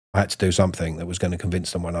I had to do something that was going to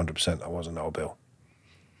convince them 100% I wasn't Old Bill.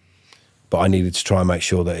 But I needed to try and make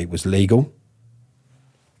sure that it was legal,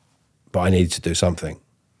 but I needed to do something.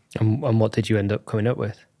 And what did you end up coming up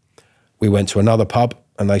with? We went to another pub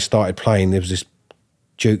and they started playing. There was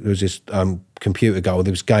this computer goal.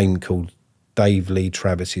 There was a game called Dave Lee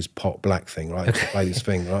Travis's Pot Black thing, right? Okay. Play this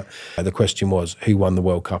thing, right? And the question was, who won the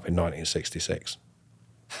World Cup in 1966?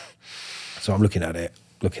 So I'm looking at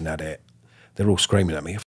it. They're all screaming at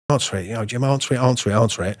me, answer it, you know, Jim, answer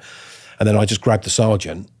it. And then I just grabbed the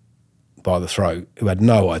sergeant by the throat, who had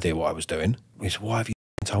no idea what I was doing. He said, why have you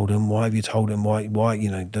told him? Why have you told him? Why,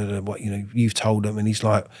 you know, what, you know, you've told him. And he's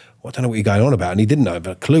like, well, I don't know what you're going on about. And he didn't know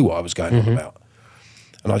a clue what I was going on about.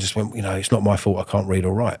 And I just went, you know, it's not my fault I can't read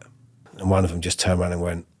or write. And one of them just turned around and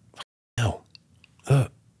went, hell,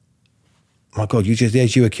 look, my God,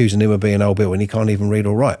 there's you accusing him of being Old Bill and he can't even read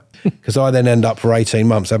or write. Because I then end up for 18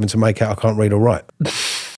 months having to make out I can't read or write.